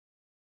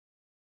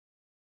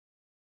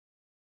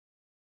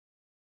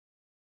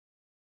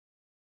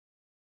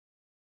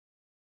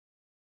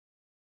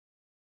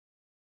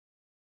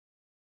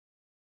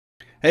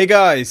Hey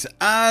guys,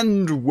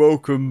 and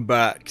welcome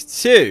back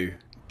to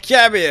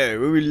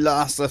Kameo. Where we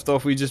last left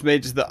off, we just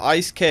made it to the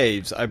ice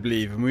caves, I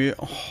believe, and we're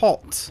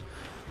hot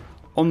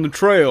on the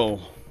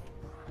trail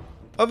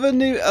of a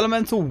new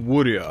elemental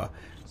warrior.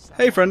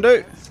 Hey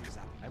friendo.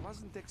 I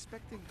wasn't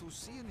expecting to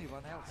see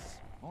anyone else.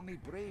 Only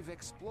brave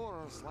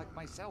explorers like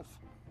myself.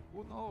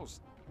 Who knows?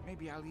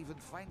 Maybe I'll even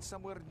find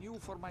somewhere new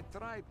for my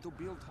tribe to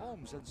build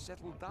homes and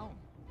settle down.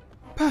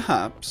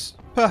 Perhaps.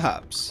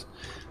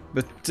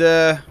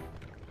 But,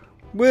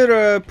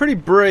 we're a pretty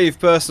brave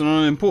person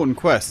on an important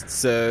quest,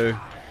 so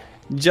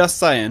just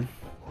saying.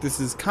 This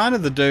is kind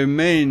of the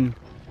domain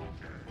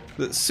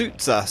that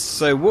suits us.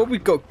 So what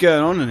we've got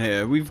going on in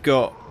here, we've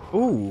got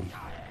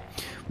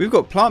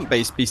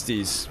plant-based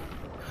beasties.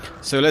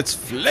 So let's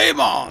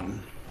flame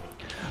on!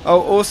 Oh,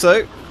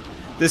 also,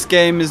 this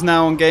game is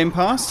now on Game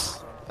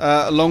Pass,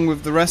 along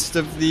with the rest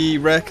of the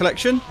Rare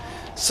Collection,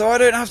 so I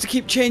don't have to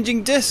keep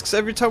changing discs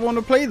every time I want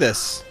to play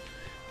this.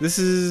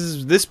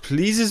 This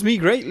pleases me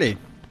greatly.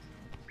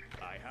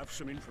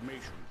 Some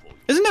information for you.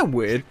 Isn't it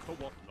weird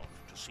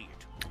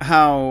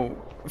how,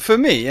 for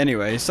me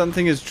anyway,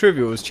 something as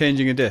trivial as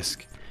changing a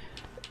disc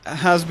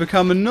has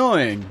become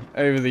annoying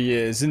over the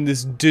years in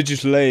this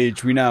digital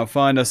age we now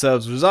find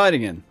ourselves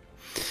residing in?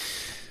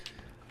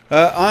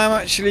 I am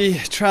actually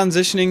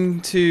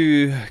transitioning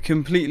to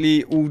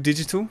completely all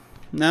digital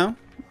now,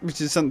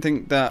 which is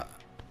something that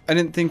I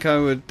didn't think I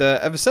would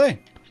ever say.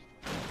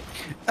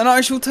 And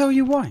I shall tell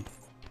you why.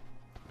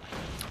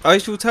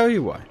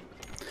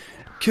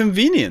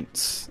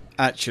 Convenience,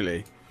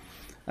 actually.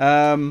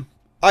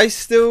 I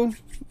still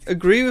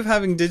agree with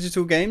having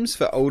digital games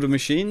for older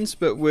machines,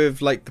 but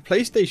with like the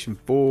PlayStation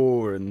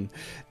 4 and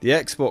the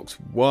Xbox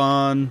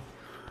One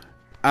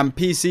and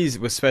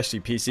PCs, especially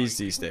PCs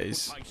these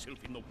days.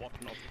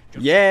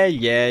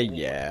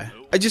 Yeah.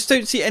 I just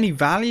don't see any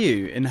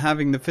value in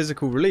having the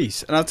physical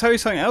release. And I'll tell you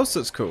something else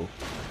that's cool.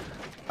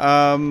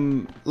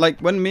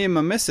 Like when me and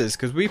my missus,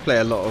 because we play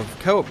a lot of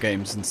co-op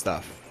games and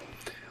stuff,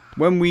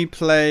 when we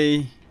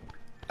play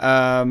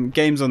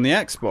games on the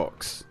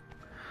Xbox,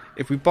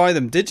 if we buy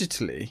them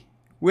digitally,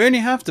 we only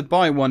have to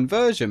buy one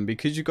version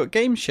because you've got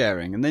game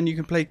sharing and then you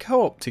can play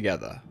co-op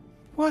together.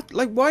 What?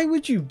 Like, why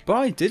would you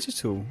buy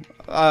physical,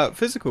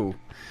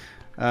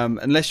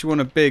 unless you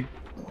want a big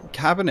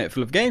cabinet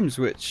full of games,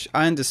 which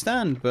I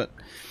understand, but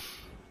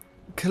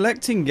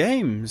collecting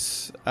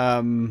games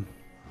for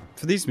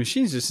these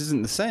machines just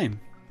isn't the same.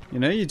 You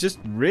know, you're just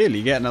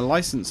really getting a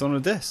license on a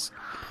disc.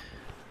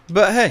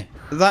 But hey,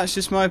 that's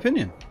just my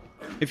opinion.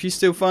 If you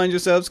still find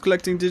yourselves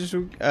collecting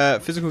digital,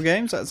 physical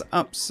games, that's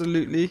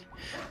absolutely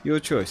your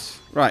choice.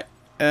 Right.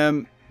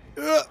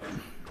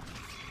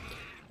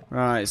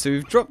 Right, so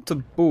we've dropped the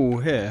ball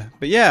here.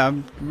 But yeah,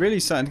 I'm really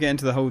starting to get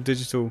into the whole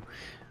digital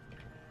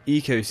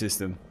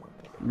ecosystem,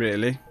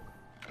 really.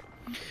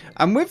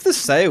 And with the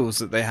sales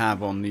that they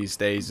have on these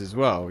days as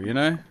well, you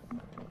know?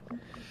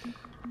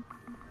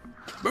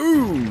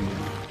 Boom!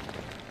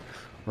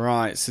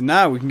 Right, so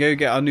now we can go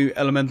get our new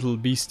elemental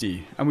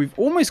beastie. And we've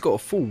almost got a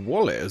full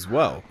wallet as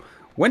well.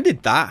 When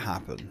did that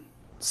happen?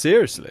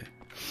 Seriously.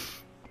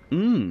 I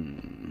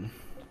mean,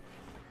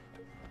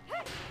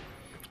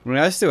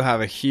 I still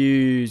have a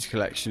huge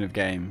collection of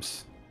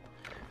games.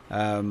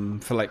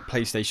 For like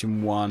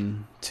PlayStation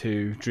 1,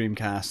 2,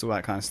 Dreamcast, all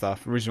that kind of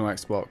stuff. Original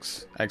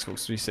Xbox,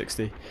 Xbox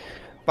 360.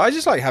 But I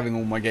just like having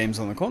all my games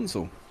on the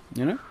console,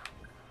 you know?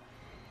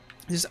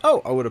 Just,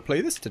 oh, I would have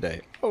played this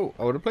today. Oh,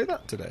 I would have played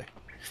that today.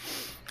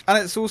 And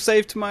it's all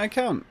saved to my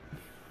account.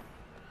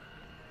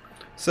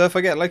 So if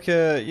I get like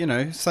a, you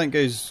know, something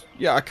goes,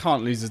 yeah, I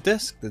can't lose the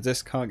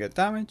disc can't get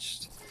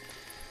damaged.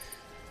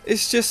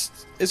 It's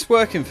just, it's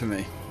working for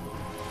me.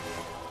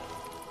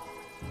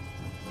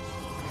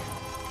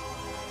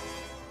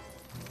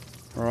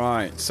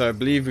 Right, so I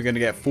believe we're going to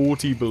get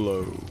 40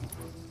 below.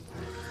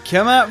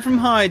 Come out from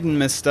hiding,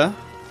 mister.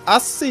 I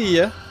see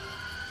ya.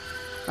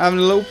 Having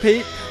a little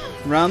peep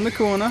round the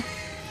corner.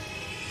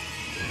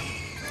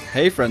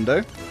 Hey,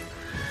 friendo.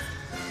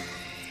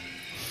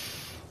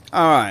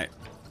 Alright,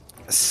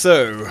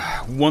 so,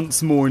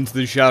 once more into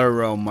the Shadow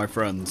Realm, my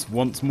friends.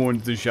 Once more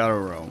into the Shadow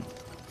Realm.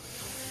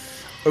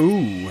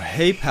 Ooh,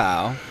 hey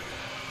pal.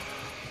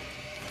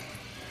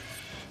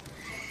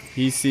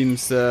 He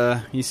seems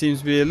to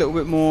be a little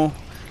bit more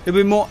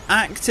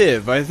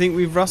active. I think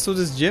we've rustled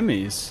his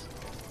jimmies.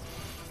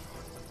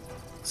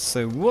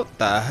 So what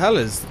the hell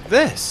is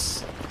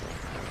this?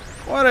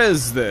 What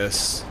is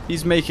this?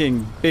 He's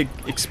making big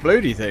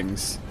explodey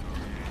things.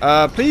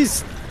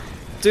 Please,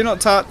 do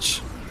not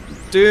touch.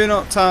 Do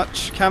not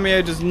touch.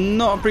 Kameo does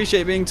not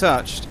appreciate being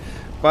touched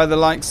by the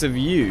likes of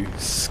you,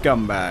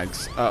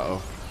 scumbags.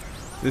 Uh-oh.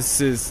 This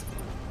is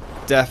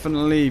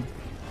definitely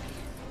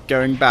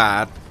going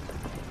bad.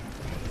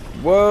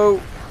 Whoa.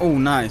 Oh,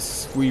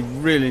 nice. We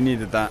really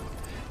needed that.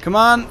 Come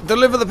on,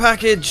 deliver the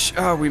package.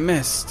 Oh, we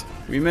missed.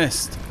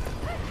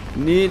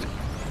 Need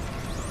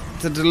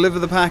to deliver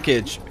the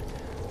package.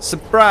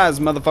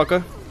 Surprise,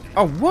 motherfucker.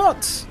 Oh,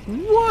 what?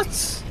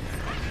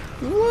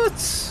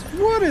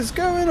 What is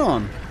going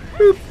on?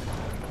 Boop.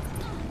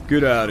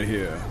 Get out of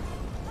here.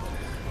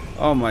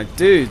 Oh, my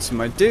dudes,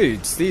 my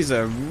dudes. These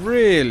are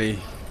really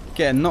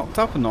getting knocked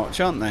up a notch,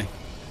 aren't they?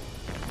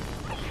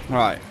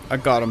 Right, I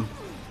got them.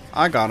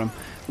 I got them.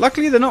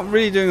 Luckily, they're not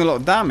really doing a lot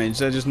of damage.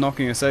 They're just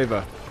knocking us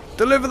over.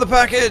 Deliver the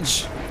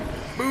package!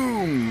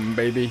 Boom,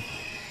 baby.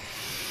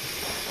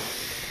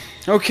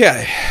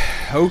 Okay.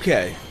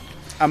 Okay.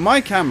 And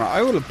my camera,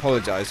 I will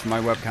apologize for my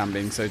webcam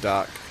being so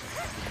dark.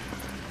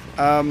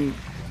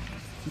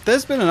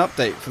 There's been an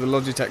update for the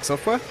Logitech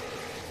software.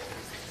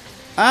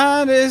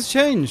 And it has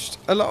changed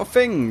a lot of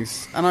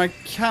things. And I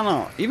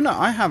cannot, even though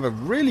I have a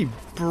really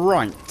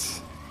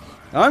bright,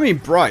 I mean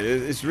bright,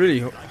 it's really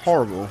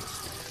horrible,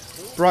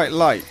 bright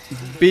light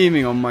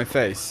beaming on my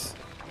face.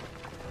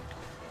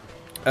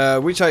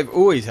 Which I've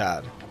always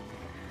had.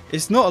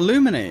 It's not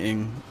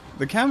illuminating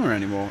the camera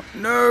anymore.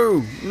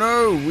 No,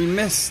 no, we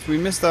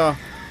missed our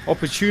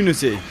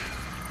opportunity.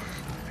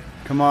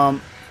 Come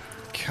on,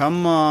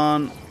 come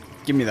on,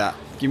 give me that,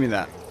 give me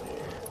that.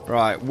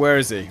 Right, where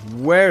is he?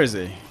 Where is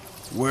he?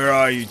 Where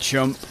are you,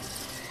 chump?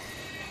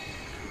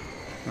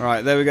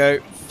 Right, there we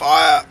go.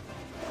 Fire!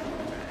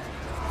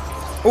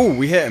 Oh,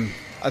 we hit him.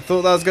 I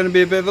thought that was going to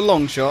be a bit of a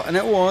long shot, and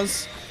it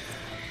was.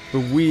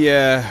 But we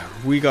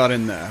got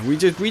in there. We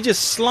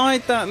just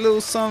slide that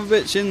little son of a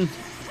bitch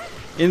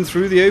in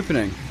through the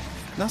opening.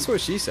 That's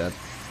what she said.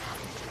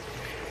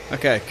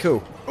 Okay,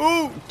 cool.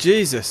 Oh,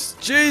 Jesus.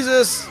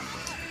 Jesus!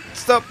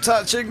 Stop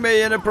touching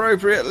me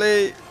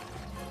inappropriately.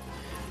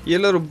 You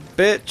little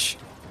bitch.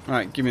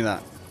 Alright, give me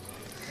that.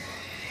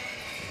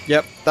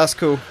 Yep, that's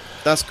cool.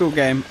 That's cool,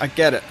 game. I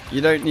get it.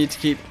 You don't need to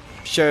keep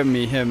showing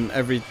me him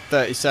every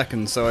 30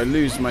 seconds so I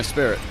lose my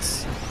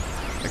spirits.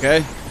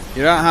 Okay?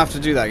 You don't have to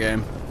do that,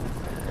 game.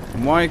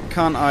 Why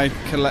can't I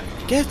collect...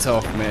 Get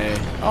off me.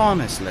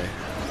 Honestly.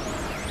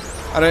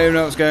 I don't even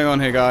know what's going on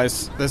here,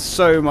 guys. There's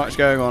so much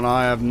going on.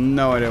 I have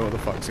no idea what the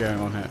fuck's going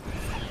on here.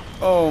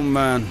 Oh,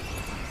 man.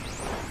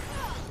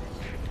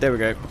 There we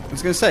go. I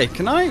was going to say,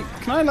 can I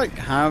like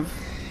have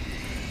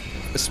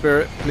a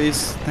spirit,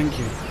 please? Thank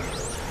you.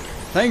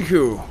 Thank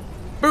you.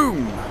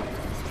 Boom.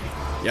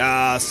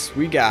 Yes,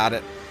 we got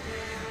it.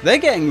 They're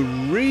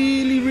getting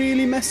really,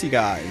 really messy,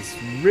 guys.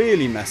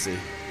 Really messy.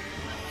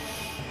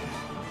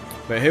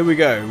 But here we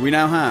go. We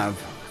now have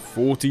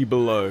 40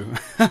 below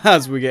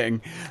as we're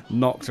getting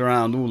knocked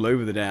around all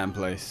over the damn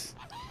place.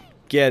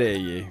 Get here,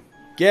 you.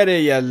 Get here,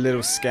 you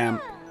little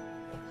scamp.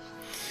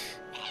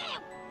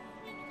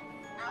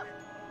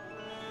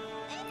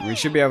 We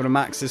should be able to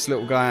max this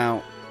little guy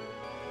out.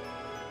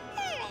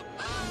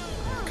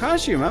 Can't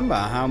actually remember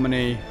how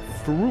many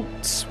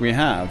fruits we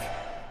have.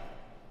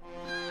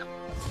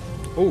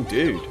 Oh,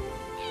 dude.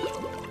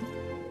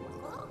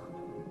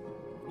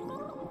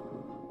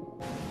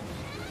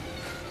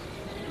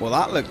 Well,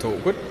 that looked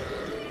awkward.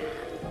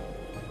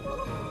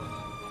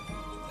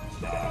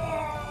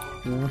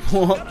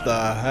 What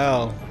the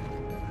hell?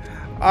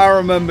 I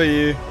remember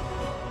you.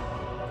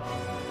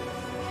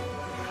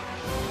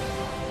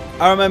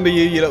 I remember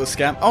you, you little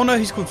scamp. Oh no,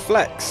 he's called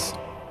Flex.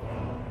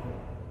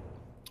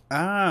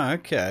 Ah,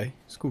 okay.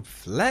 It's called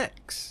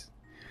Flex.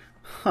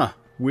 Huh,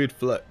 weird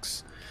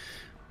flex.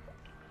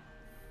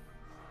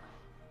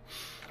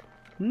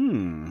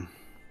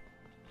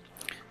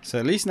 So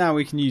at least now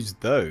we can use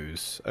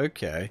those.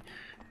 Okay.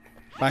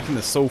 Back in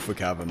the sulfur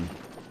cavern.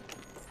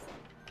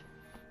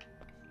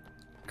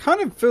 Kind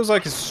of feels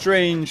like a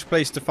strange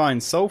place to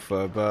find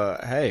sulfur,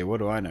 but hey, what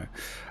do I know?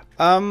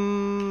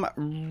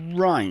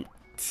 Right.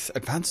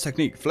 Advanced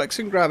technique. Flex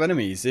and grab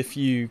enemies if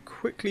you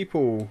quickly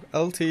pull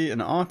LT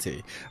and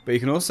RT, but you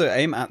can also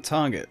aim at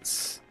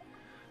targets.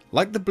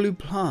 Like the blue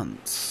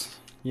plants.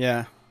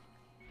 Yeah.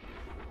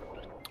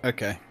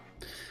 Okay.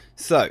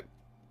 So,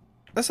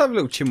 let's have a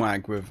little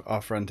chinwag with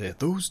our friend here.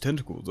 Those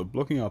tentacles are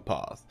blocking our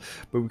path,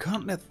 but we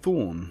can't let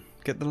Thorn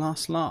get the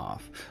last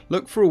laugh.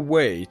 Look for a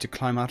way to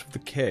climb out of the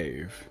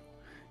cave.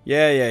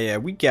 Yeah.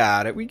 We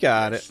got it. We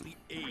got it.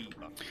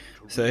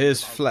 So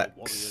here's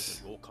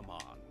Flex.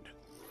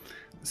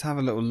 Let's have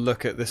a little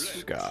look at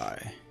this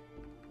guy.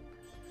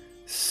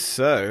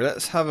 So,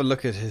 let's have a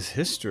look at his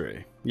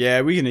history.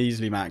 Yeah, we can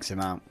easily max him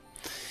out.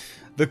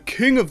 The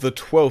king of the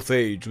 12th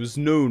age was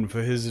known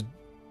for his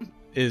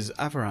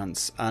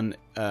avarice and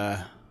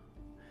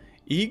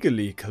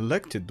eagerly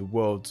collected the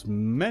world's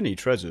many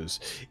treasures,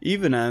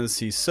 even as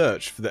he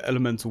searched for the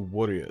elemental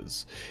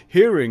warriors.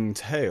 Hearing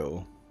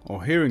tell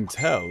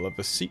of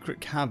a secret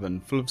cavern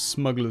full of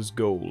smugglers'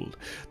 gold,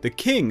 the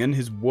king and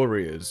his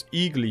warriors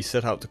eagerly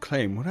set out to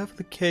claim whatever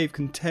the cave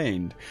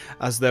contained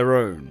as their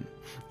own.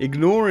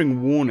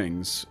 Ignoring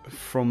warnings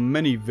from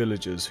many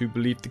villagers who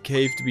believed the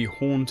cave to be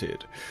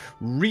haunted,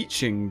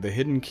 reaching the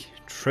hidden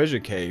treasure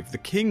cave, the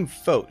king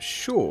felt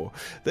sure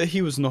that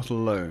he was not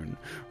alone.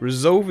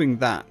 Resolving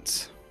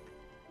that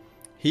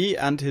he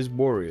and his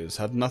warriors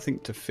had nothing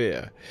to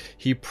fear,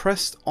 he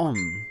pressed on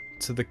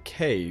to the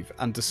cave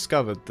and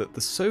discovered that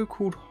the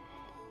so-called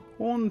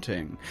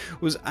haunting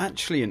was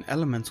actually an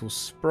elemental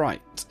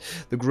sprite,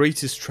 the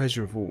greatest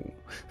treasure of all.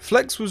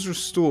 Flex was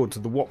restored to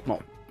the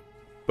Whatnot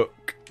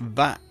book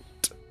that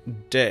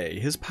day,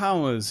 his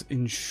powers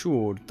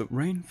ensured that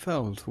rain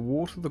fell to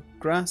water the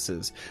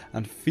grasses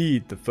and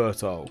feed the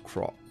fertile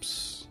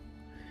crops.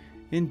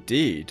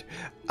 Indeed.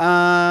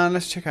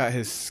 Let's check out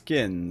his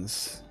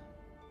skins.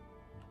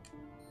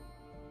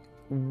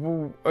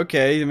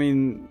 Okay, I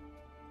mean,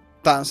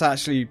 that's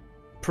actually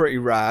pretty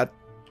rad.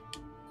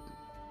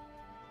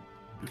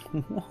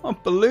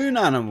 What? Balloon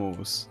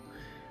animals?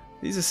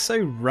 These are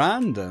so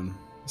random.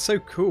 So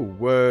cool.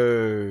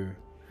 Whoa.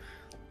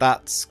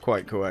 That's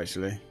quite cool,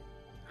 actually.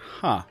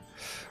 Huh.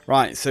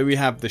 Right, so we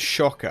have the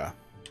shocker.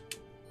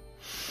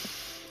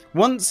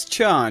 Once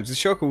charged, the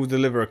shocker will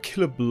deliver a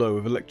killer blow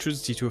of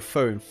electricity to a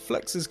foe in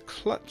Flex's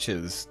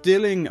clutches,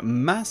 dealing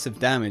massive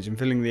damage and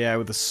filling the air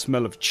with the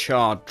smell of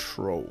charred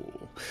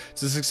troll.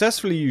 To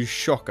successfully use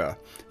shocker,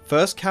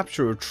 first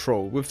capture a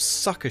troll with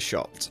sucker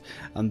shot,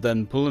 and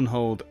then pull and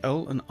hold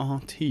L and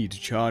RT to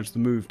charge the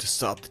move to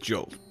start the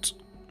jolt.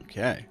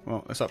 Okay,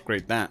 well, let's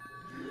upgrade that.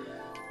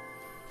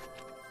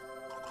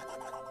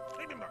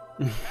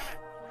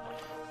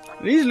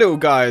 These little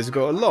guys have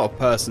got a lot of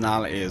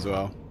personality as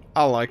well.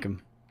 I like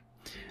them.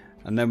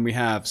 And then we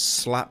have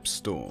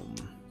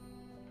Slapstorm.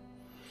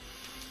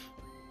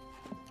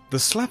 The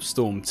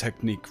Slapstorm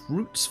technique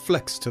roots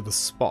Flex to the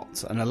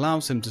spot and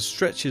allows him to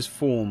stretch his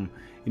form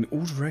in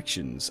all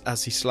directions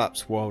as he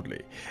slaps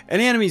wildly.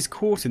 Any enemies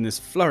caught in this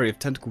flurry of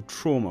tentacle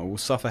trauma will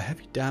suffer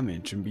heavy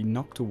damage and be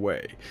knocked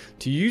away.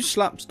 To use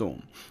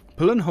Slapstorm,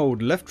 pull and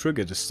hold left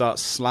trigger to start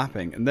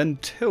slapping and then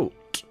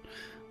tilt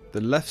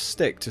the left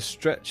stick to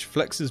stretch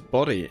Flex's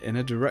body in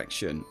a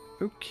direction.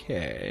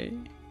 Okay.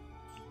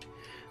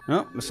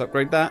 Oh, let's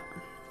upgrade that.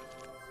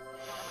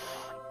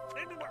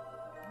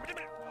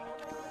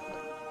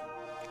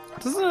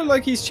 Doesn't look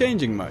like he's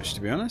changing much,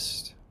 to be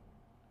honest.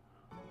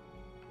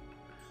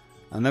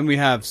 And then we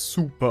have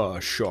Super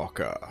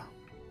Shocker.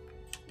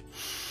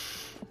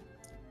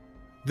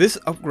 This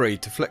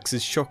upgrade to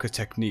Flex's shocker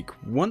technique,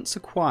 once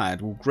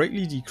acquired, will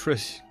greatly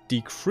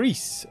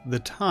decrease the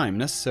time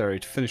necessary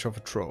to finish off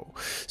a troll.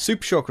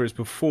 Super Shocker is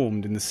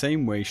performed in the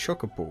same way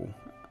Shocker Pull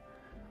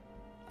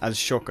as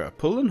Shocker.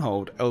 Pull and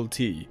hold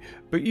LT,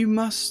 but you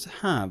must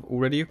have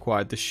already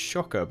acquired the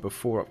Shocker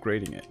before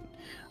upgrading it.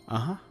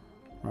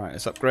 Right,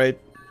 let's upgrade.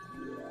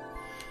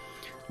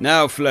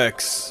 Now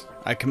Flex,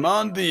 I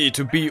command thee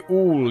to be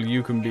all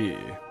you can be.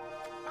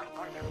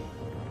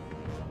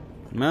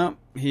 Well,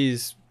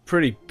 he's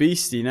pretty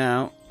beastie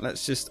now.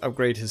 Let's just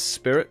upgrade his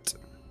spirit.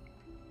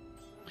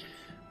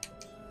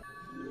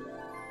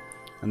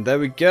 And there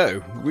we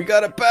go. We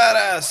got a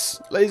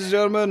badass! Ladies and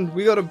gentlemen,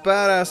 we got a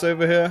badass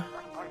over here.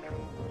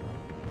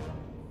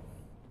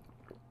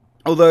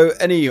 Although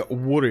any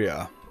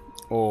warrior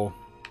or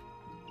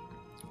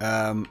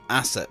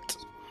asset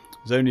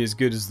is only as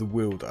good as the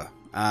wielder.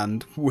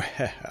 And,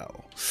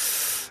 well,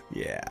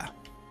 yeah.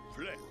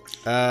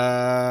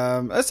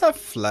 Let's have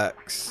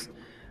Flex.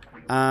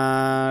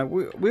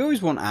 We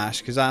always want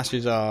Ash, because Ash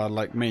is our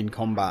like main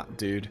combat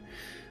dude.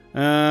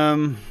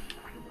 We'll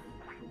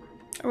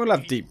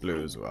have Deep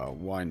Blue as well.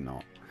 Why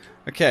not?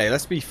 Okay,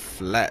 let's be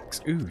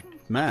Flex. Ooh,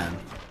 man.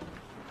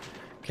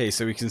 Okay,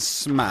 so we can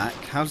smack.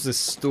 How does this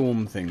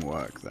storm thing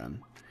work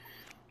then?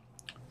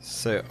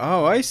 So,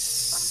 oh,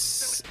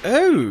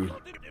 oh!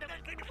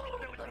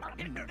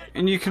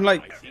 And you can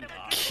like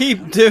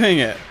keep doing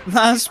it.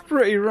 That's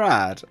pretty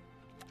rad.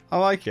 I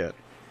like it.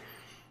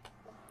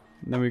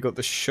 And then we got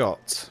the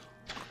shot.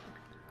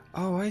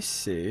 Oh, I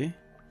see.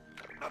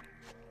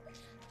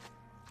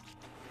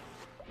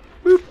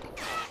 Boop.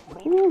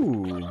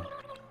 Ooh.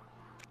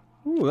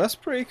 Ooh, that's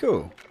pretty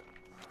cool.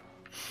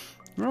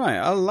 Right,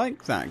 I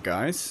like that,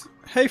 guys.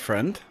 Hey,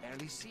 friend.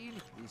 Barely seen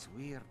these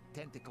weird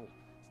tentacle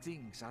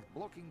things are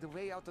blocking the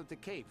way out of the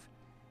cave.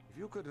 If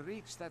you could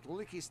reach that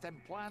licky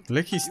stem plant,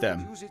 Licky stem.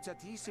 you could use its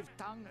adhesive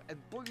tongue and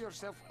pull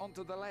yourself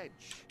onto the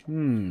ledge.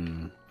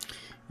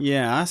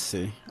 Yeah, I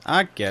see.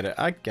 I get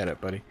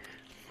it, buddy.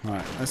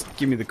 Right, let's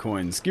give me the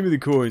coins. Give me the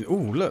coins.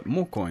 Ooh, look,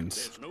 more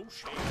coins.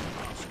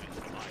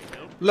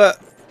 Look,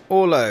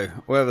 Orlo,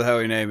 whatever the hell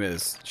your name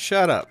is.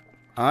 Shut up.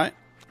 Alright?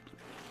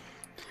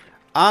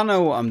 I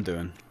know what I'm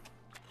doing.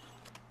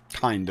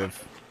 Kind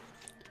of.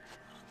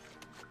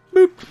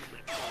 Boop.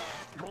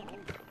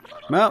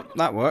 Well,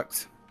 that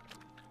worked.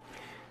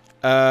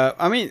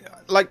 I mean,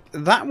 like,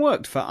 that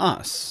worked for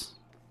us.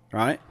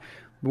 Right?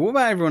 But what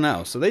about everyone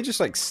else? Are they just,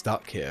 like,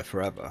 stuck here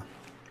forever?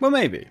 Well,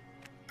 maybe.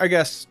 I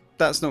guess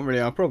that's not really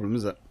our problem,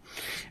 is it?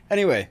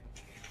 Anyway.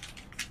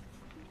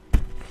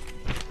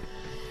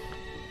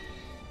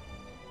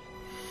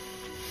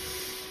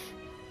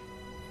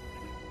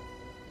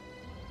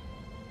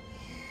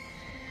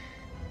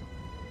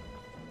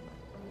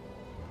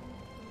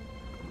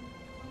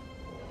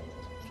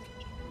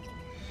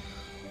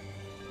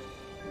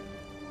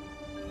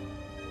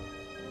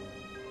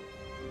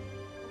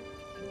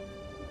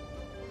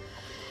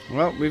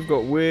 Well, we've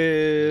got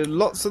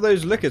lots of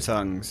those liquor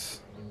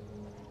tongues.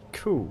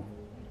 Cool.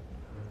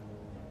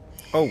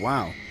 Oh,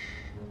 wow.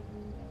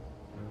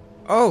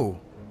 Oh.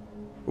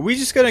 Are we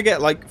just going to get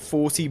like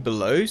 40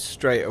 below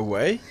straight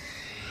away?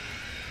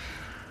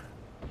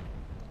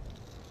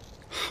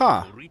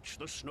 Huh. reach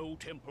the Snow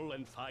Temple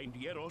and find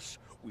Yeros,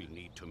 we'll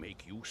need to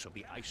make use of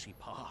the icy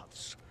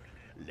paths.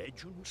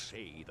 Legends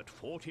say that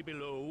 40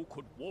 below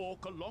could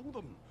walk along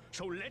them,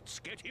 so let's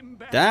get him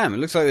back. Damn, it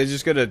looks like they're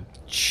just gonna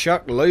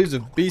chuck loads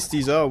of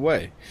beasties our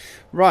way.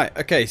 Right,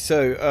 okay,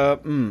 so,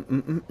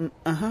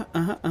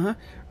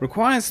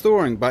 requires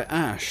thawing by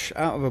ash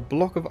out of a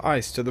block of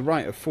ice to the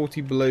right of 40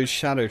 below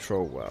Shadow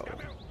Troll Well.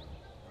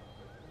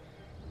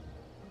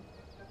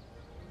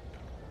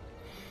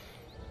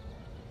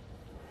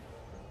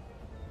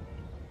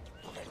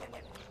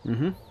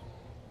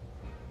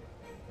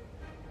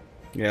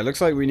 Yeah, it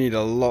looks like we need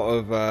a lot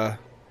of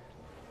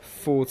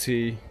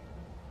 40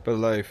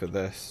 below for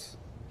this.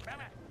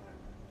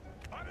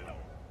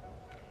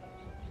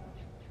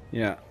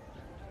 Yeah.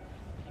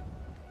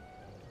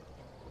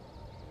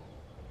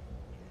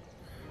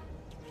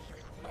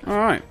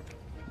 Alright.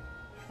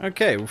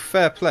 Okay, well,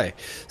 fair play.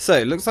 So,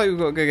 it looks like we've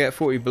got to go get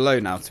 40 below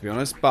now, to be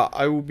honest. But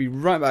I will be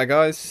right back,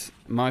 guys.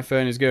 My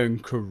phone is going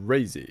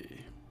crazy.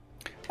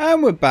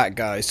 And we're back,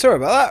 guys. Sorry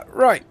about that.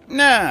 Right,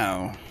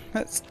 now,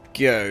 let's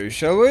go,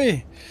 shall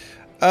we?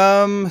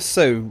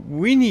 So,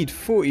 we need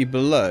 40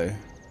 below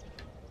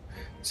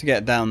to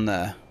get down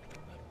there.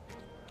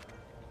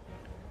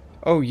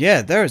 Oh,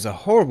 yeah, there is a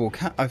horrible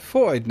I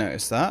thought I'd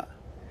noticed that.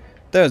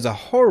 There's a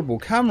horrible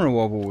camera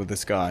wobble with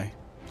this guy.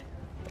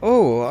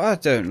 Oh, I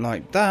don't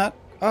like that.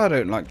 I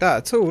don't like that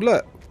at all.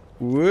 Look.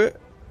 What?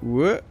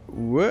 What?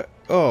 What?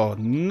 Oh,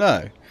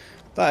 no.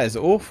 That is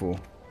awful.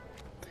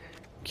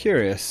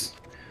 Curious.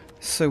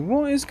 So,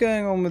 what is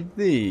going on with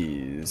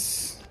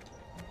these?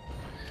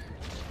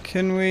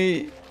 Can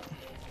we...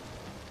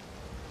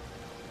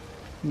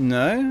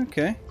 No?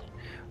 Okay.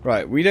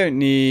 Right, we don't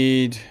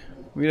need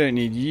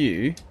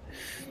you.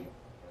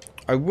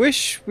 I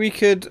wish we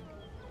could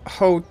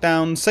hold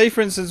down... Say, for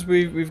instance,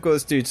 we've got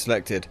this dude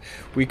selected.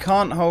 We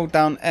can't hold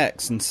down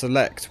X and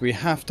select. We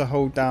have to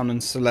hold down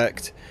and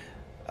select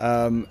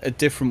a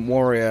different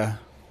warrior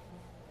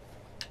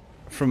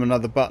from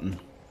another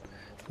button.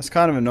 That's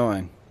kind of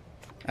annoying,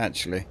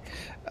 actually.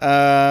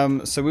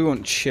 So we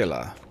want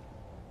Chiller.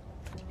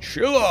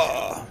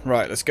 Chiller!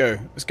 Right, let's go.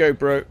 Let's go,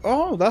 bro.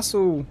 Oh, that's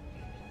all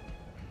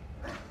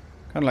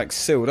kind of like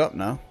sealed up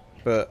now.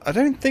 But I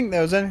don't think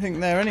there was anything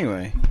there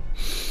anyway.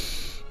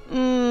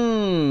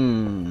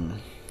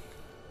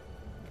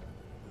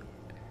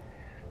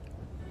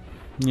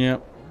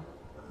 Yep.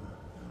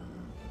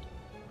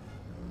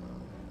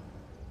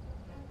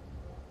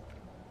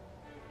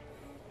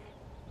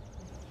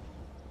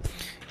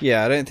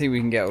 Yeah, I don't think we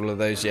can get all of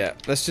those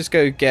yet. Let's just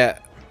go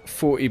get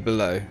 40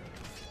 below.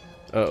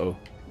 Uh-oh.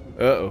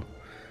 Uh-oh.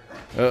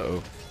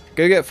 Uh-oh.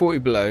 Go get 40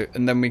 below,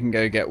 and then we can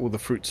go get all the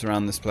fruits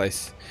around this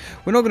place.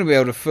 We're not going to be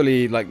able to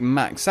fully, like,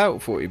 max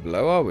out 40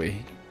 below, are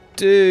we?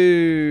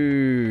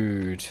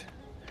 Dude.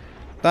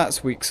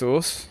 That's weak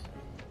sauce.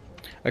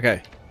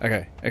 Okay.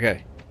 Okay.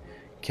 Okay.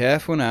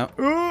 Careful now.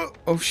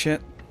 Oh,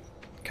 shit.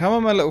 Come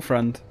on, my little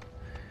friend.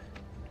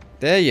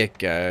 There you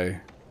go.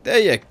 There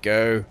you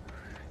go.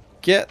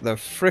 Get the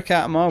frick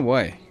out of my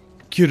way.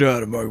 Get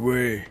out of my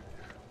way.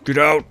 Get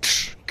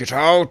out. Get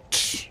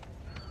out.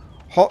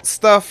 Hot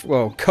stuff.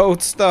 Well,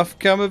 cold stuff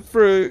coming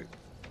through.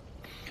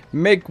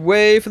 Make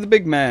way for the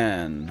big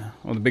man.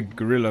 Or the big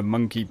gorilla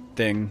monkey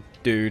thing.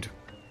 Dude.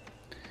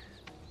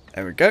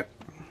 There we go.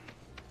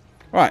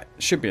 Right.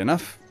 Should be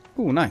enough.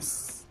 Ooh,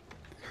 nice.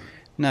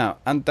 Now,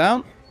 and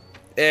down.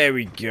 There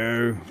we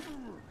go.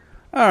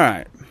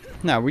 Alright.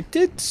 Now, we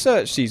did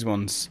search these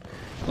ones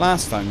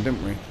last time,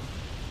 didn't we?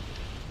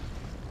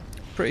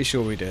 Pretty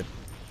sure we did.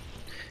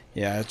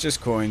 Yeah, it's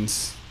just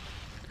coins.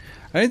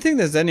 I don't think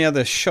there's any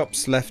other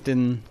shops left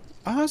in...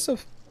 Oh, that's an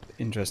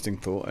interesting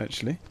thought,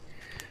 actually.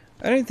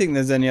 I don't think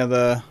there's any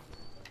other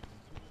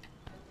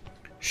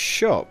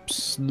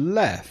shops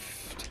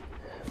left.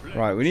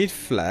 Right, we need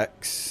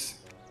Flex.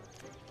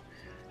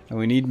 And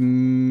we need...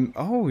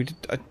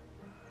 I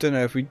don't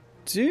know if we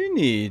do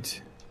need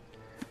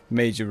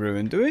Major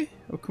Ruin, do we?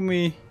 Or can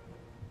we...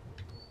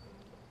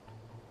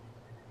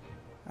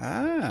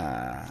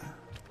 Ah...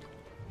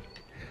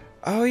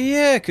 Oh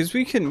yeah, because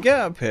we couldn't get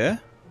up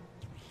here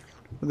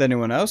with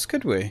anyone else,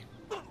 could we?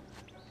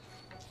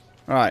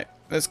 Alright,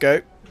 let's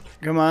go.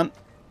 Come on.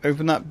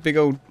 Open that big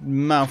old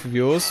mouth of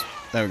yours.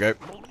 There we go.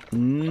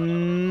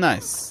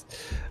 Nice.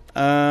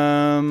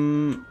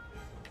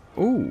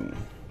 Ooh.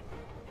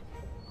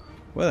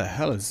 Where the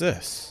hell is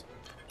this?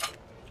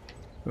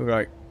 We'll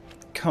like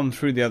come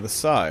through the other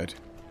side.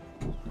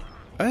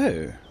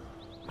 Oh.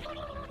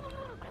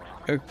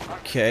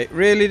 Okay.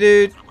 Really,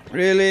 dude?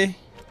 Really?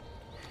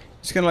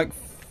 It's gonna like...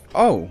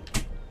 Oh.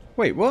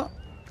 Wait, what?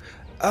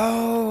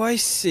 Oh, I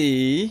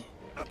see.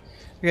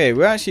 Okay,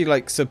 we're actually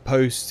like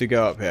supposed to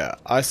go up here.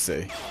 I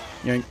see.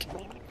 Yank.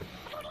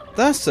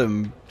 That's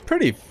some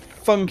pretty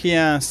funky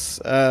ass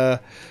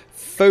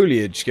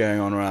foliage going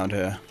on around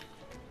here.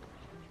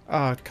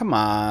 Oh, come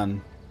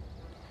on.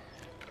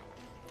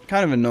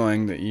 Kind of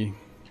annoying that you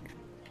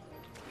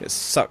get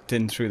sucked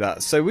in through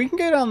that. So we can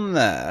go down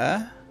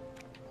there.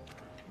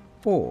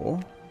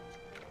 Or...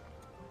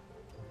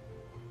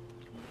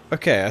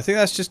 Okay, I think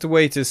that's just a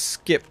way to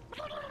skip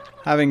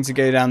having to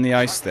go down the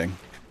ice thing.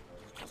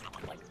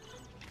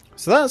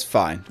 So that's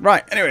fine.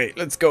 Right, anyway,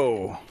 let's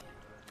go.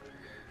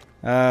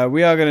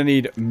 We are going to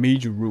need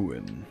Major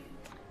Ruin.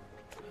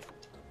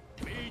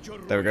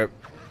 There we go.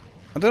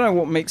 I don't know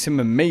what makes him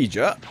a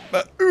major,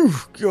 but ooh,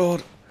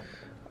 God.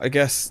 I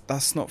guess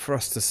that's not for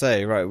us to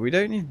say. Right, we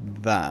don't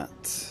need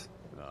that.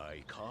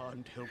 I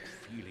can't help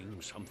feeling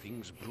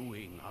something's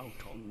brewing out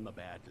on the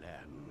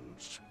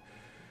Badlands.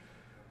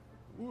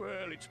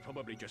 Well, it's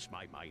probably just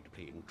my mind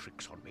playing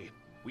tricks on me.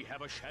 We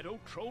have a shadow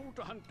troll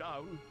to hunt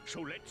down,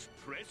 so let's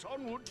press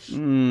onwards. I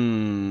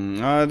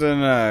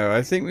don't know.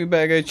 I think we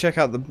better go check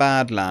out the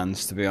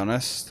Badlands, to be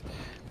honest.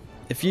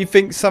 If you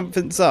think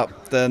something's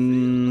up,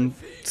 then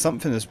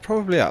something is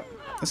probably up.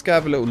 Let's go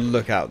have a little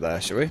look out there,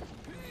 shall we?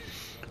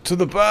 To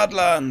the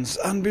Badlands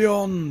and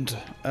beyond.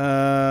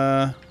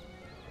 Wow,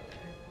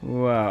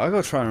 I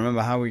gotta try and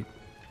remember how we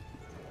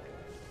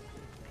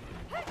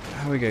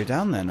go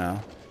down there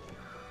now.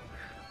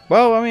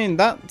 Well, I mean,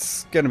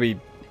 that's gonna be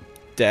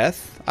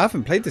death. I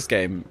haven't played this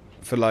game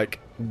for like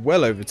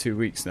well over 2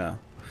 weeks now.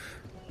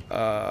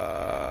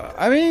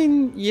 I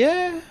mean,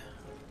 yeah,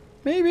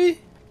 maybe.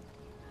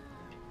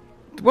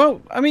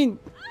 Well, I mean,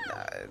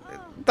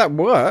 that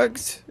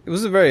worked. It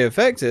wasn't very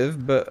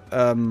effective, but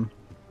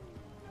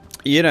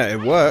you know, it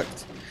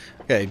worked.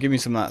 Okay, give me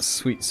some of that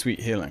sweet, sweet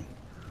healing.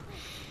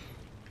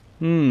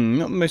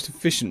 Not the most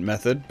efficient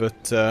method,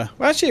 but well,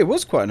 actually, it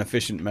was quite an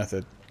efficient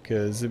method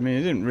because I mean,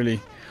 it didn't really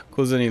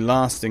cause any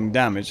lasting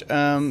damage.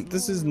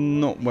 This is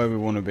not where we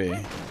want to be.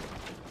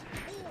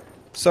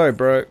 Sorry,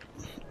 bro.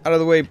 Out of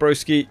the way,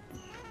 broski.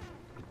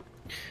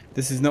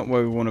 This is not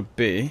where we want to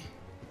be.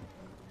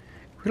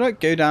 Can we, like,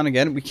 go down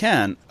again? We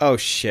can. Oh,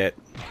 shit.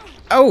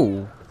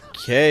 Oh!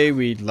 Okay,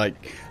 we,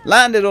 like,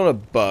 landed on a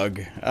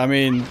bug. I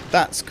mean,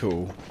 that's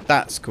cool.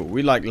 That's cool.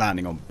 We like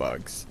landing on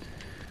bugs.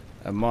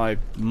 And my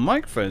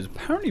microphone is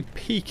apparently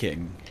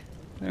peaking.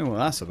 I don't know what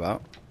that's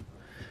about.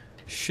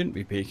 Shouldn't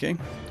be peaking.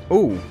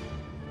 Ooh.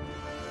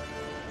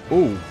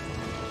 Ooh.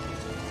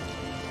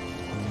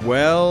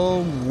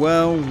 Well,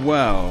 well,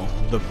 well.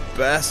 The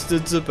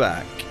bastards are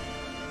back.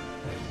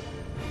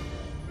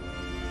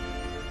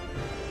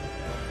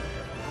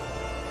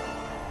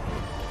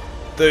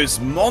 Those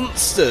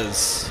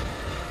monsters!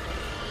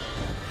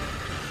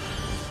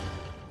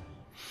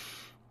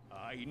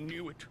 I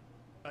knew it.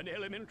 An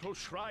elemental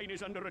shrine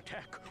is under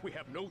attack. We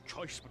have no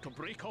choice but to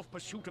break off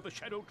pursuit of the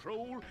Shadow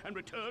Troll and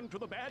return to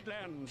the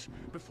Badlands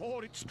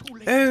before it's too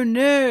late. Oh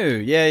no!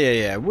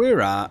 Yeah. We're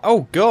at...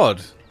 Oh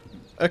god!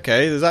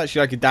 Okay, there's actually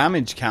like a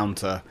damage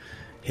counter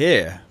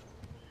here.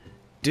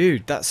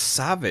 Dude, that's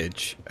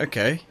savage.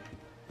 Okay.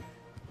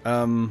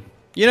 You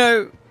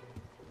know...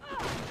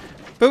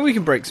 But we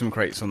can break some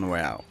crates on the way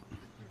out.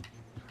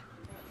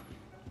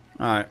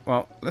 Alright,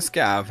 well, let's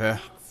get out of here.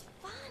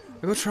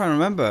 I've got to try and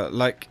remember,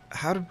 like,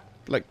 how do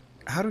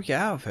we get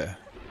out of here?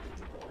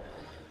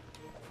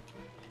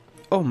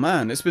 Oh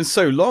man, it's been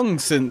so long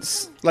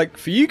since, like,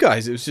 for you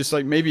guys it was just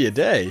like maybe a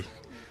day.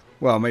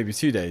 Well, maybe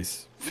 2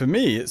 days. For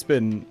me, it's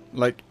been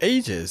like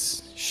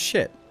ages.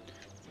 Shit.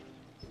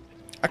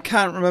 I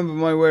can't remember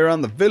my way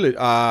around the village.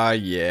 Ah,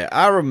 yeah,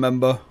 I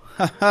remember.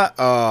 Haha.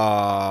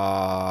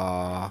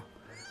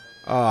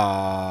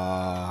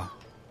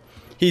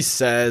 He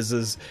says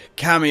as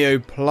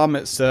Kameo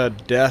plummets to her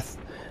death,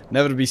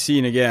 never to be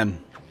seen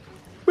again.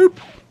 Boop.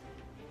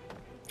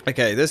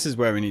 Okay, this is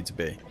where we need to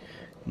be.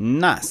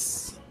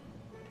 Nice.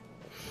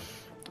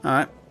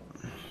 Alright.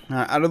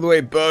 Out of the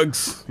way,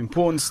 bugs.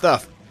 Important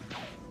stuff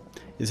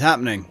is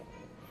happening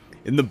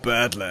in the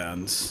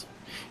Badlands.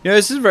 You know,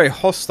 this is a very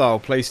hostile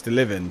place to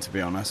live in, to be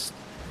honest.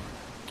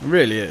 It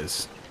really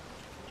is.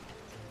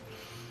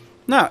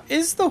 Now,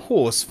 is the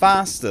horse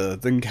faster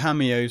than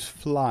Kameo's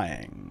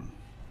flying?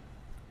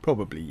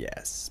 Probably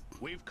yes.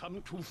 We've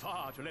come too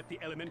far to let the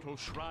elemental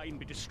shrine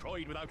be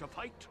destroyed without a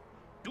fight.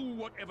 Do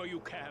whatever you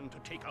can to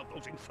take out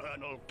those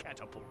infernal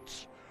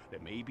catapults. There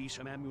may be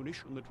some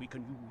ammunition that we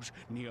can use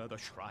near the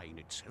shrine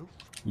itself.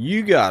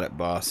 You got it,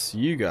 boss.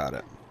 You got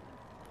it.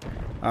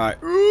 Alright.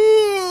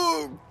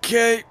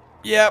 Okay.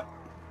 Yep.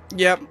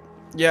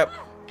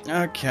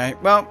 Okay.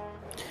 Well,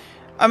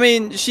 I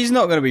mean, she's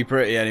not going to be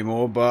pretty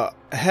anymore, but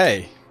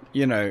hey,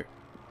 you know,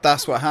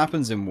 that's what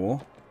happens in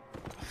war.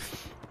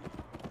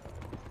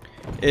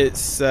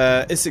 It's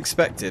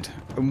expected.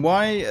 And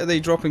why are they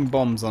dropping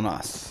bombs on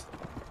us?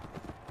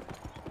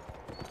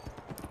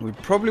 We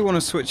probably want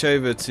to switch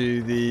over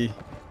to the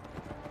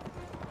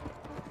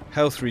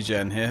health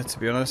regen here, to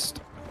be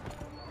honest.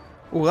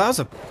 Oh,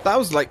 that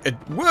was like a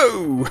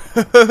whoa!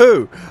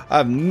 I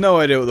have no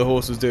idea what the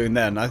horse was doing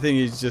then. I think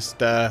he's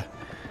just had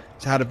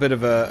a bit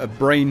of a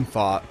brain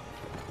fart.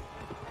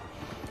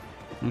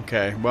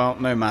 Okay, well,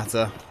 no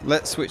matter.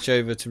 Let's switch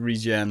over to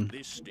regen.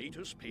 This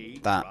status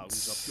page That's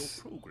rounds up your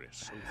progress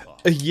so far.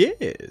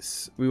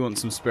 Yes, we want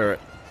some spirit.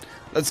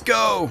 Let's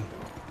go.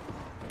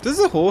 Does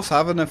the horse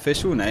have an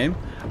official name?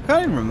 I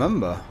can't even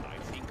remember. I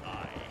think I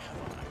have an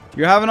idea.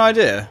 You have an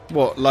idea?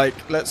 What,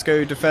 like, let's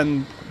go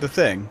defend the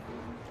thing?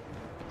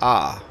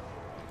 How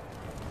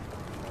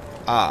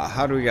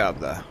do we get up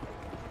there?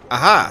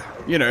 Aha!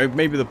 You know,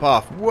 maybe the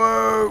path.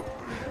 Whoa!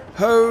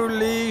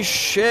 Holy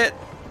shit!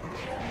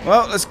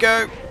 Well, let's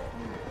go.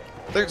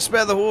 Don't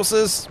spare the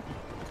horses.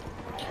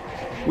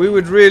 We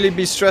would really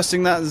be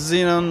stressing that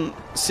Xenon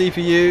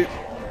CPU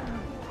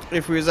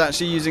if we was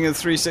actually using a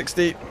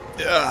 360.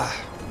 Ugh.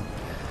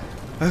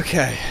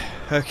 Okay.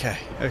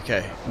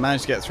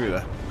 Managed to get through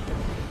there.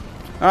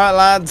 Alright,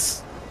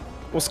 lads.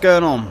 What's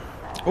going on?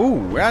 Ooh,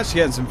 we're actually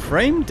getting some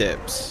frame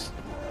dips.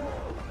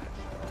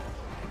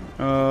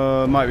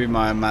 Might be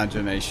my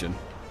imagination.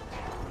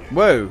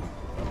 Whoa.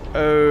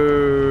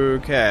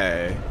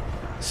 Okay.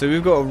 So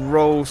we've got to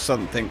roll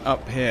something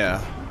up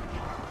here.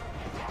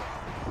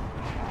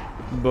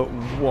 But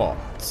what?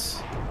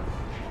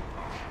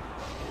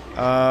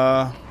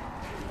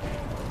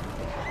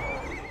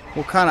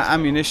 What kind of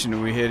ammunition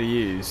are we here to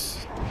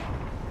use?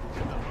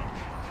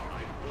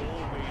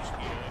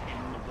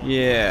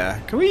 Yeah.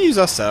 Can we use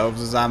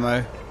ourselves as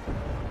ammo?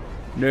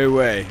 No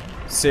way.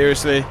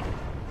 Seriously?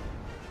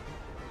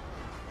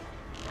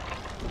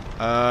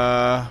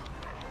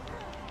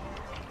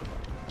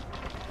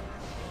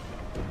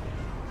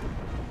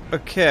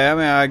 Okay, I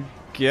mean, I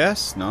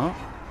guess not.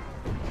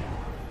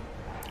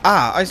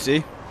 Ah, I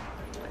see.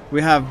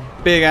 We have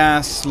big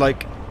ass,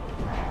 like,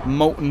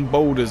 molten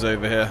boulders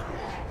over here.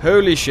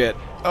 Holy shit.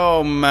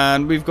 Oh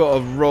man, we've got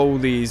to roll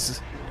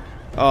these.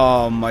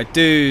 Oh my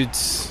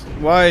dudes.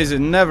 Why is it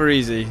never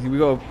easy? We've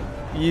got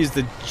to use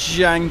the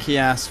janky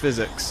ass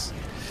physics.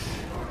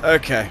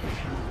 Okay.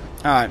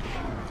 Alright.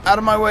 Out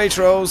of my way,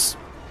 trolls.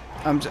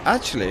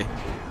 Actually.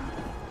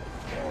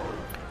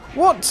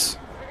 What?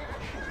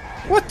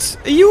 What?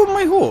 Are you on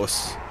my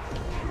horse?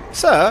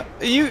 Sir,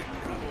 are you...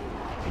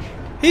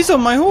 He's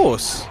on my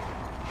horse.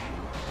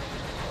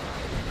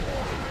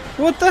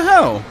 What the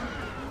hell?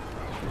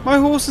 My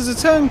horse is a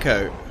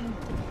turncoat.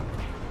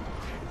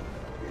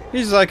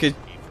 He's like a...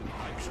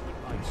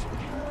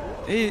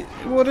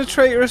 What a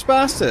traitorous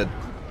bastard.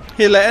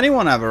 He'll let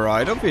anyone have a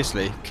ride,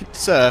 obviously.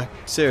 Sir,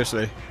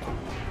 seriously.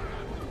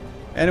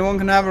 Anyone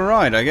can have a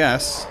ride, I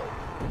guess.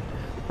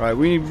 Right,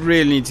 we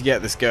really need to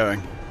get this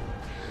going.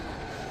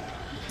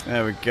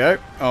 There we go.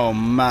 Oh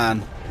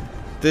man.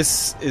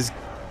 This is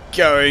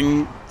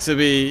going to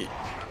be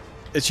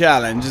a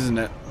challenge, isn't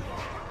it?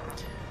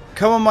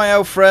 Come on, my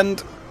elf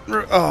friend.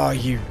 Oh,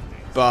 you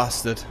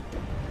bastard.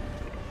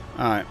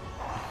 Alright.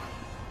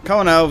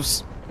 Come on,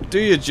 elves. Do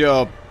your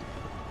job.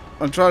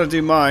 I'm trying to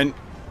do mine.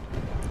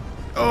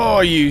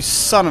 Oh, you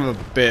son of a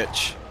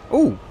bitch.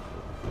 Ooh.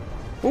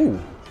 Ooh.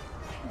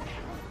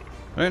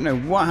 I don't know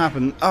what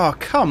happened. Oh,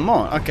 come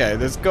on. Okay,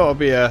 there's got to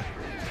be a...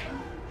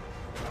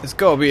 There's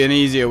got to be an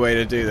easier way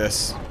to do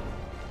this.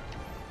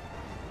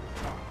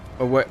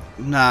 Oh, wait.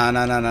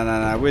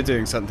 Nah. We're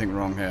doing something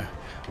wrong here.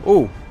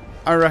 Ooh.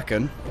 I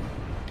reckon.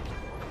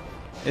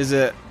 Is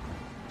it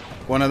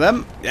one of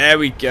them? There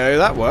we go.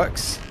 That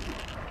works.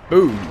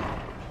 Boom.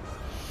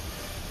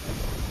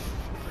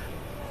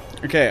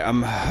 Okay,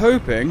 I'm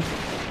hoping...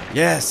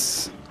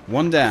 Yes!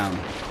 One down.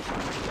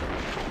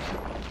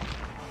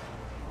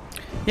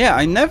 Yeah,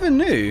 I never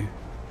knew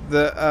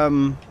that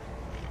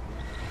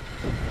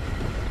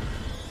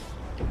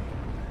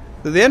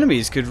that the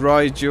enemies could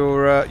ride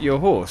your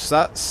horse.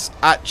 That's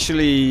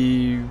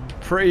actually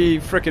pretty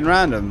freaking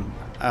random,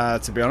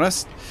 to be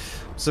honest.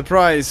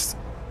 Surprised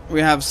we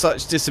have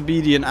such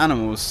disobedient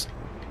animals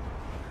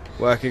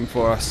working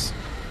for us.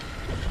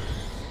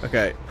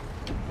 Okay.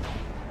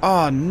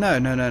 Oh,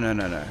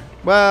 no.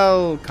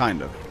 Well,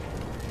 kind of.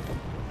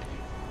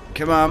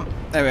 Come on.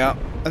 There we are.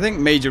 I think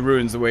Major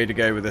Ruin's the way to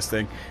go with this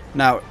thing.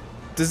 Now,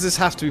 does this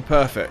have to be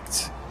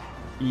perfect?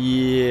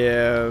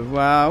 Yeah,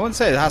 well, I wouldn't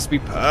say it has to be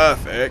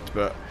perfect,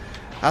 but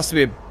it has to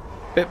be a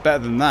bit better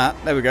than that.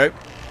 There we go.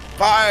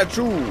 Fire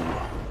true!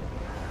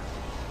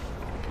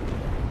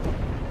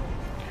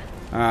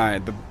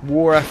 Alright, the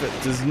war effort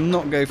does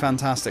not go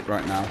fantastic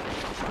right now.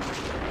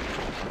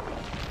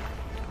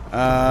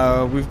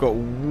 We've got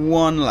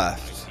one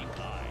left.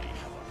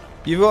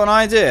 You've got an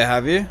idea,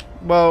 have you?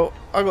 Well,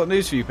 I've got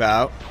news for you,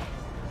 pal.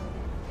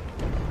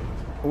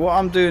 What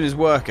I'm doing is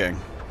working.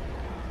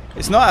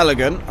 It's not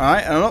elegant,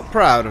 alright, and I'm not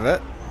proud of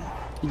it,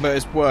 but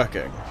it's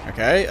working,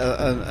 okay?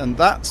 And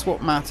that's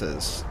what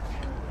matters.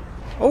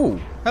 Oh,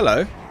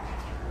 hello.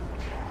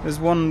 There's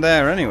one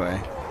there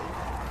anyway.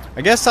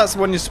 I guess that's the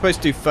one you're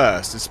supposed to do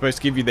first. It's supposed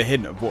to give you the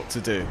hint of what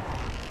to do.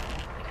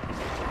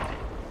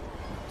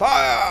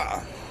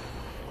 Fire!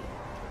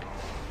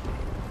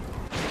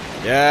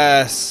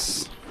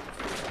 Yes!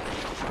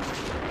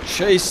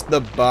 Chase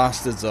the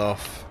bastards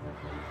off.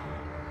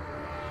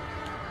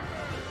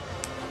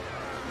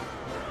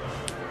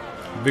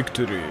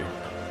 Victory.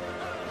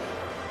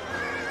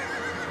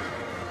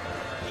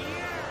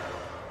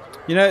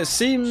 You know, it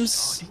seems...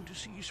 Starting to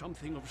see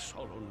something of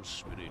Solon's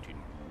spirit in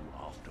you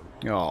after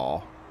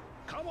all. Aww.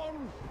 Come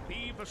on,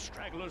 leave the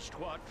stragglers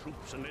to our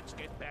troops and let's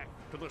get back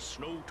to the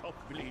snow-top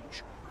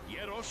village.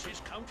 Yeros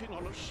is counting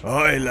on us.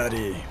 Aye,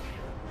 laddie.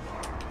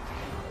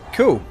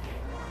 Cool.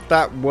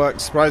 That worked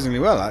surprisingly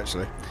well,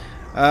 actually.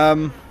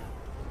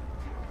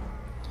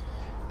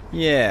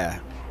 Yeah.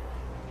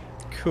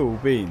 Cool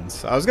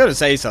beans. I was going to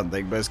say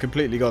something, but it's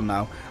completely gone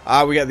now.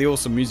 Ah, we get the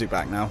awesome music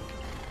back now.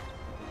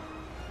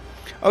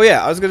 Oh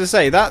yeah, I was going to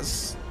say,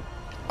 that's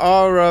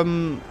our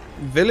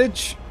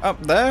village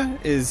up there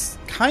is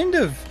kind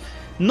of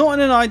not in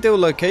an ideal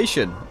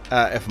location,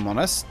 if I'm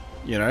honest,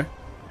 you know.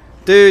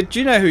 Dude, do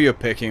you know who you're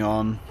picking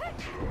on?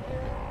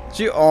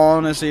 Do you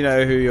honestly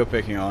know who you're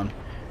picking on?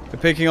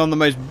 You're picking on the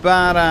most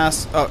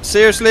badass... Oh,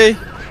 seriously?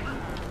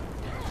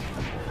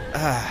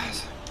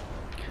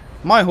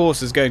 My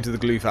horse is going to the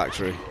glue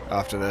factory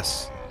after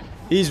this.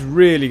 He's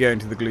really going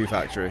to the glue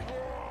factory.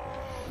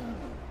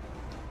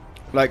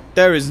 Like,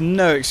 there is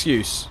no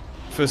excuse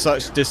for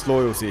such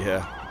disloyalty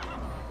here.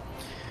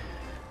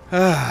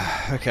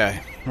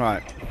 Okay,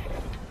 right.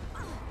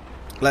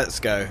 Let's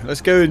go. Let's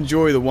go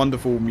enjoy the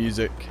wonderful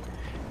music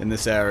in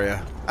this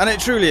area. And it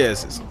truly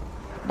is. It's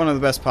one of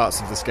the best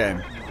parts of this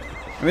game.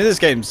 I mean, this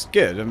game's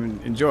good. I'm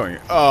enjoying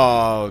it.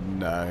 Oh,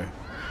 no.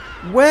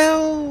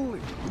 Well,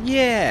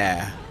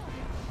 yeah.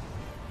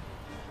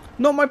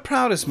 Not my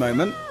proudest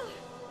moment.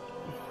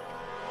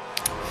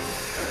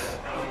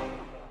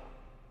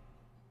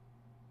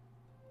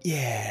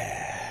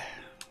 Yeah.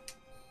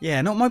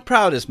 Yeah, not my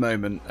proudest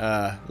moment,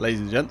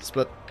 ladies and gents,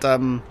 but,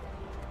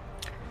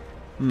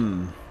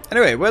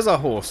 Anyway, where's our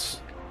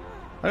horse?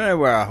 I don't know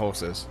where our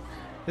horse is.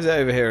 Is it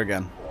over here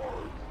again?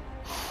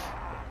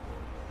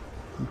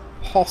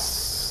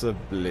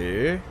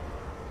 Possibly.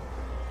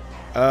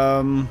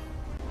 Guys,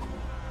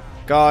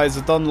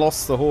 I've done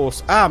lost the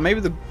horse. Ah, maybe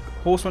the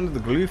horse went to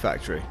the glue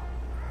factory.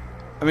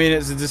 I mean,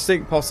 it's a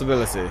distinct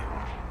possibility.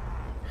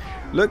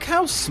 Look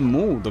how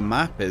small the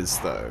map is,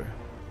 though.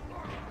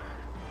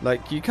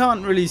 Like, you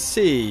can't really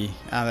see...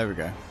 Ah, there we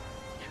go.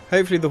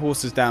 Hopefully the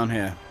horse is down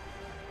here.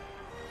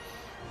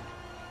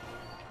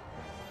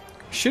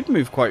 Should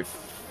move quite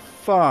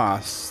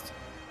fast.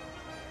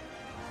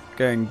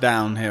 Going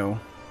downhill.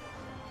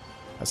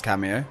 That's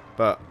Kameo,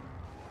 but...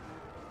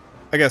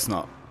 I guess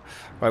not.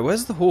 Right,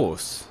 where's the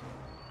horse?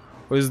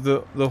 Or is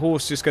the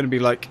horse just going to be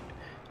like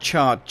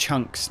charred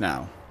chunks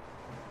now?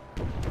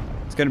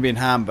 It's going to be in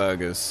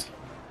hamburgers.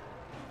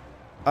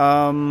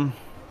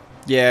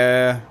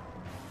 Yeah.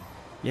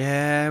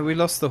 Yeah, we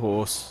lost the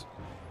horse.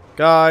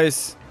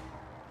 Guys,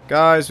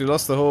 we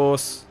lost the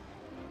horse.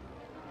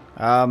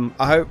 I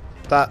hope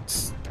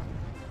that's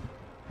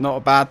not a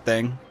bad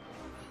thing.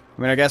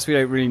 I mean, I guess we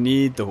don't really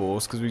need the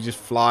horse because we just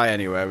fly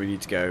anywhere we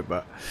need to go,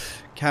 but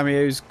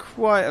Kameo's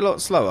quite a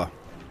lot slower.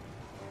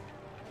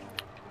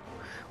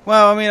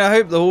 Well, I mean, I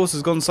hope the horse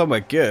has gone somewhere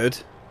good.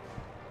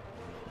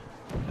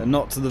 And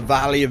not to the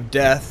Valley of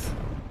Death.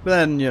 But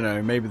then, you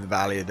know, maybe the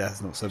Valley of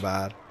Death's not so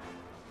bad.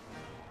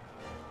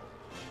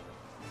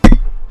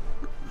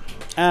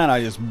 And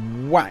I just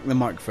whacked the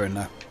microphone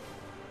now.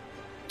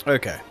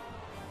 Okay.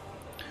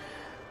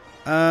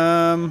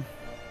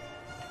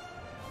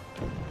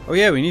 Oh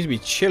yeah, we need to be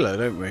chiller,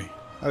 don't we? I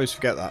always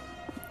forget that.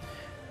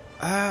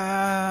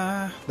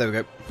 There we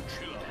go.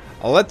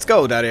 Let's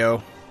go,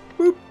 Daddy-o.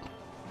 Whoop.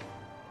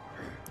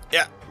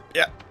 Yeah.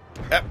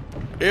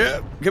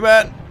 Come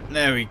on.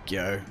 There we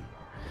go.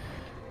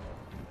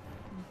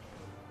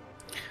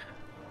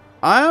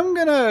 I'm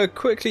gonna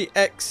quickly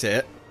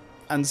exit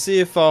and see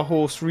if our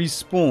horse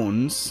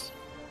respawns.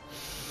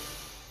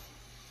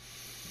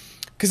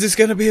 Because it's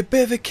gonna be a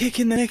bit of a kick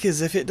in the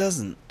knickers if it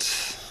doesn't.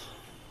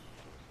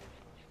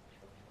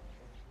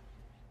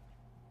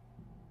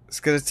 It's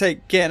gonna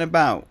take getting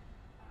about.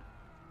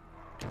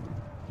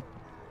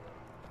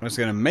 It's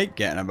gonna make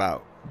getting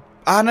about.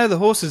 Ah, no, the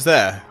horse is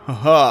there.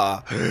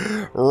 Haha.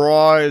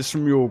 Rise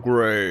from your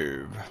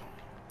grave.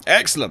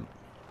 Excellent.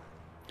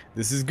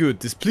 This is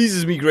good. This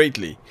pleases me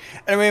greatly.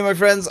 Anyway, my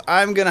friends,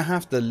 I'm going to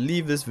have to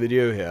leave this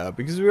video here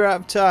because we're out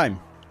of time.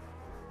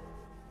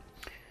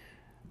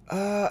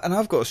 And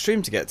I've got a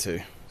stream to get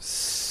to.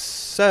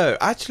 So,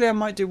 actually, I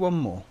might do one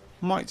more.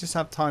 Might just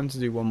have time to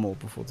do one more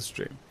before the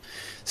stream.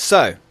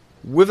 So,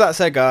 with that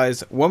said,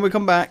 guys, when we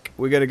come back,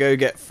 we're going to go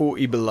get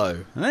 40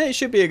 below. And then it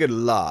should be a good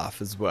laugh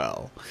as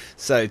well.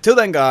 So, till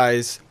then,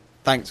 guys,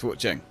 thanks for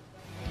watching.